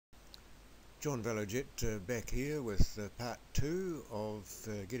John Valajet back here with part 2 of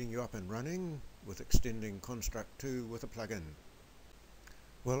getting you up and running with extending Construct 2 with a plugin.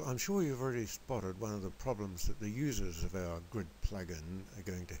 Well, I'm sure you've already spotted one of the problems that the users of our grid plugin are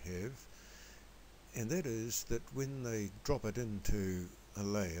going to have, and that is that when they drop it into a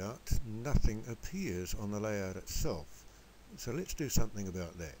layout, nothing appears on the layout itself. So let's do something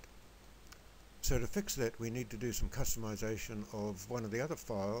about that. So to fix that, we need to do some customization of one of the other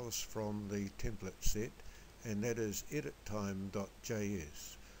files from the template set, and that is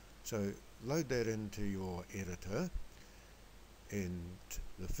edittime.js. So load that into your editor, and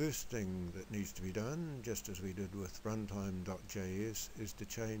the first thing that needs to be done, just as we did with runtime.js, is to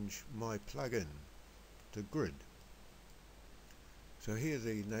change my plugin to grid. So here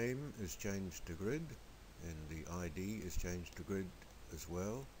the name is changed to grid, and the ID is changed to grid as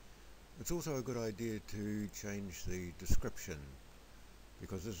well. It's also a good idea to change the description,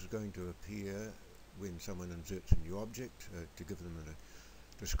 because this is going to appear when someone inserts a new object, to give them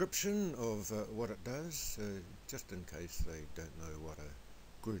a description of what it does, just in case they don't know what a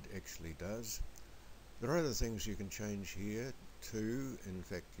grid actually does. There are other things you can change here too. In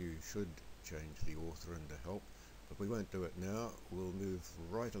fact, you should change the author into help, but we won't do it now. We'll move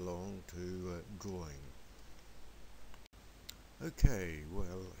right along to drawing. Okay,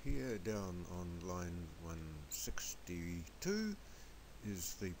 well, here down on line 162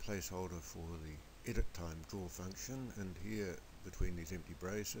 is the placeholder for the edittime draw function, and here between these empty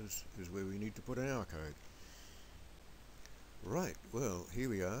braces is where we need to put in our code. Right, well, here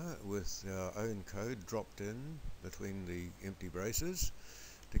we are with our own code dropped in between the empty braces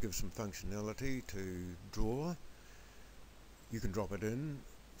to give some functionality to draw. You can drop it in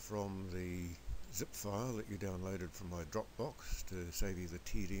from the zip file that you downloaded from my Dropbox to save you the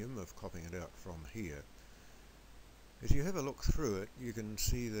tedium of copying it out from here. As you have a look through it, you can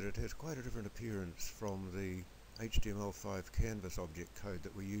see that it has quite a different appearance from the HTML5 canvas object code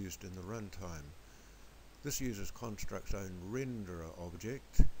that we used in the runtime. This uses Construct's own renderer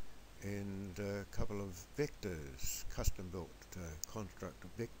object and a couple of vectors, custom built construct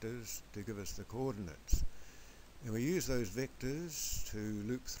vectors to give us the coordinates. And we use those vectors to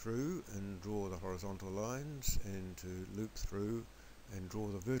loop through and draw the horizontal lines, and to loop through and draw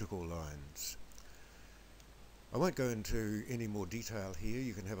the vertical lines. I won't go into any more detail here.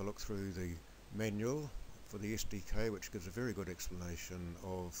 You can have a look through the manual for the SDK, which gives a very good explanation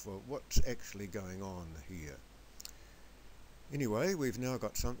of what's actually going on here. Anyway, we've now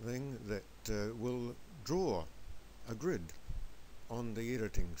got something that will draw a grid on the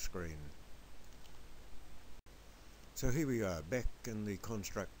editing screen. So here we are back in the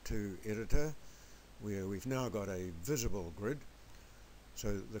Construct 2 editor, where we've now got a visible grid.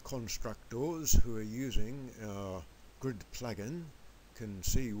 So the constructors who are using our grid plugin can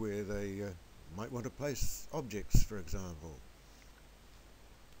see where they might want to place objects, for example.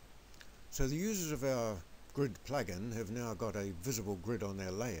 So the users of our grid plugin have now got a visible grid on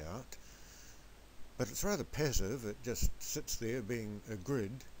their layout, but it's rather passive. It just sits there being a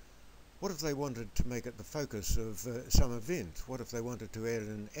grid. What if they wanted to make it the focus of some event? What if they wanted to add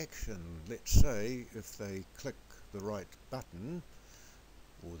an action? Let's say if they click the right button,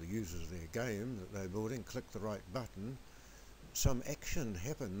 or the users of their game that they're building click the right button, some action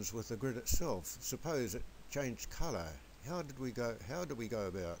happens with the grid itself. Suppose it changed colour. How do we go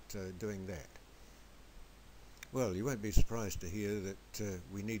about doing that? Well, you won't be surprised to hear that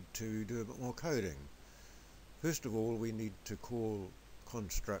we need to do a bit more coding. First of all, we need to call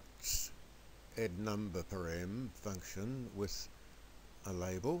Construct's addNumberParam function with a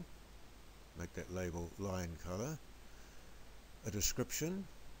label, make that label line color, a description,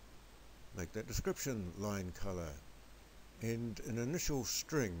 make that description line color, and an initial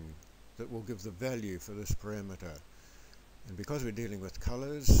string that will give the value for this parameter. And because we're dealing with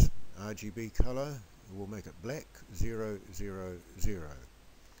colors, RGB color, we'll make it black 000.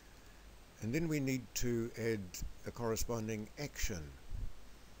 And then we need to add a corresponding action.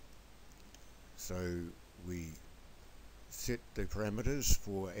 So we set the parameters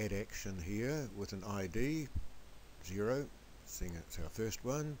for add action here with an ID 0, seeing it's our first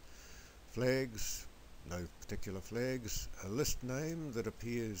one, flags, no particular flags, a list name that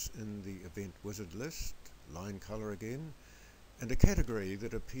appears in the event wizard list, line color again, and a category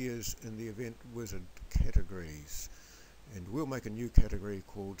that appears in the event wizard categories. And we'll make a new category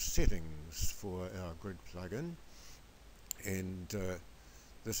called settings for our grid plugin, and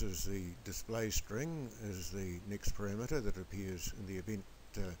this is the display string is the next parameter that appears in the event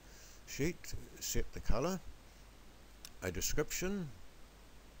sheet. Set the color, a description,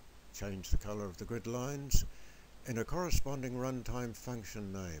 change the color of the grid lines, and a corresponding runtime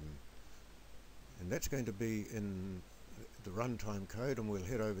function name. and that's going to be in the runtime code, and we'll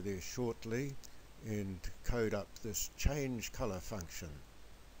head over there shortly and code up this change color function.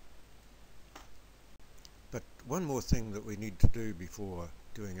 But one more thing that we need to do before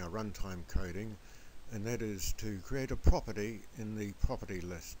doing our runtime coding, and that is to create a property in the property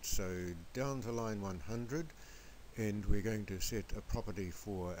list. So down to line 100, and we're going to set a property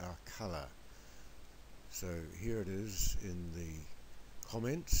for our color. So here it is in the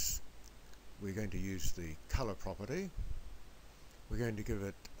comments. We're going to use the color property. We're going to give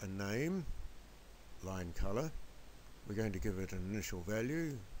it a name, line color. We're going to give it an initial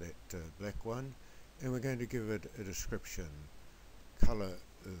value, that black one, and we're going to give it a description, color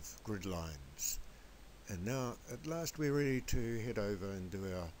of grid lines. And now at last we're ready to head over and do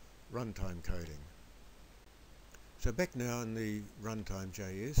our runtime coding. So back now in the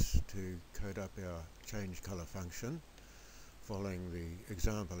runtime.js to code up our change color function, following the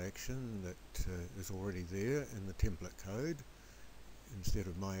example action that is already there in the template code. Instead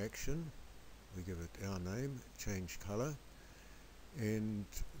of my action, we give it our name, change color, and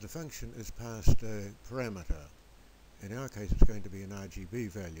the function is passed a parameter. In our case it's going to be an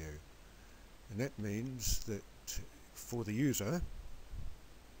RGB value, and that means that for the user,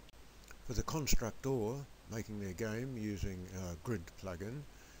 for the constructor making their game using our grid plugin,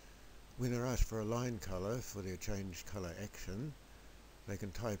 when they're asked for a line color for their change color action, they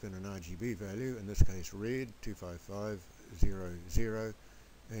can type in an RGB value, in this case red 25500,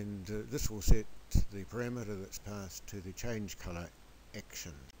 and this will set the parameter that's passed to the change color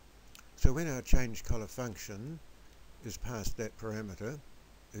action. So when our change color function is passed that parameter,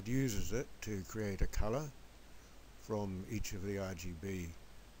 it uses it to create a color from each of the RGB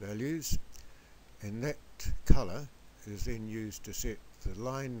values, and that color is then used to set the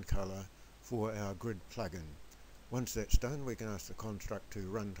line color for our grid plugin. Once that's done, we can ask the construct to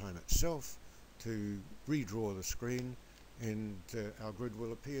runtime itself to redraw the screen, and our grid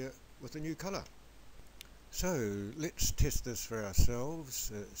will appear with a new color. So let's test this for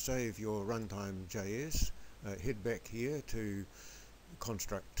ourselves. Save your runtime.js, head back here to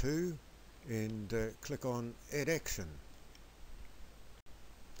construct 2 and click on add action.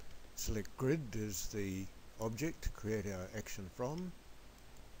 Select grid as the object to create our action from,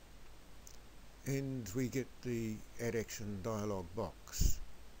 and we get the add action dialog box.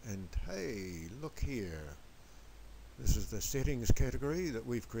 And hey, look here, this is the settings category that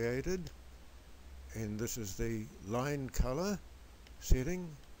we've created, and this is the line color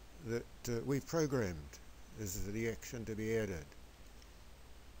setting that we've programmed. This is the action to be added.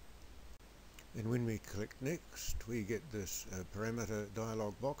 And when we click next, we get this parameter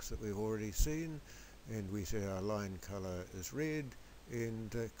dialog box that we've already seen, and we say our line color is red,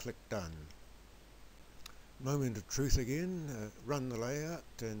 and click done. Moment of truth again, run the layout,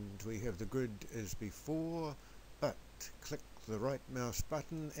 and we have the grid as before, but click the right mouse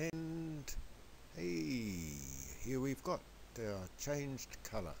button and hey, here we've got our changed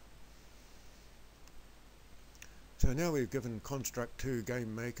color. So now we've given Construct 2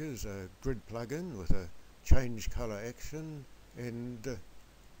 game makers a grid plugin with a change color action, and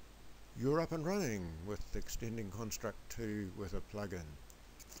you're up and running with extending Construct 2 with a plugin.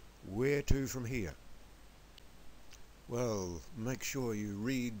 Where to from here? Well, make sure you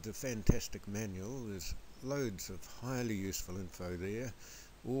read the fantastic manual. There's loads of highly useful info there,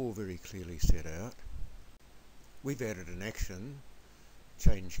 all very clearly set out. We've added an action,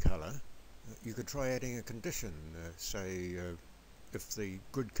 change color. You could try adding a condition, say if the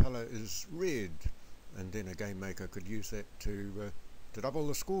grid color is red, and then a game maker could use that to double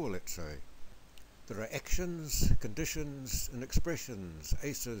the score, let's say. There are actions, conditions, and expressions,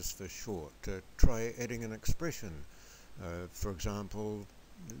 ACEs for short. Try adding an expression. For example,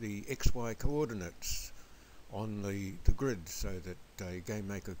 the XY coordinates on the grid, so that a game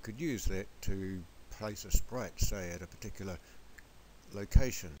maker could use that to place a sprite, say, at a particular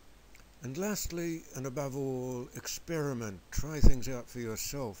location. And lastly, and above all, experiment. Try things out for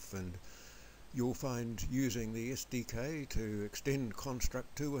yourself, and you'll find using the SDK to extend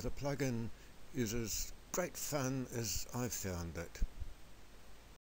Construct 2 with a plugin is as great fun as I've found it.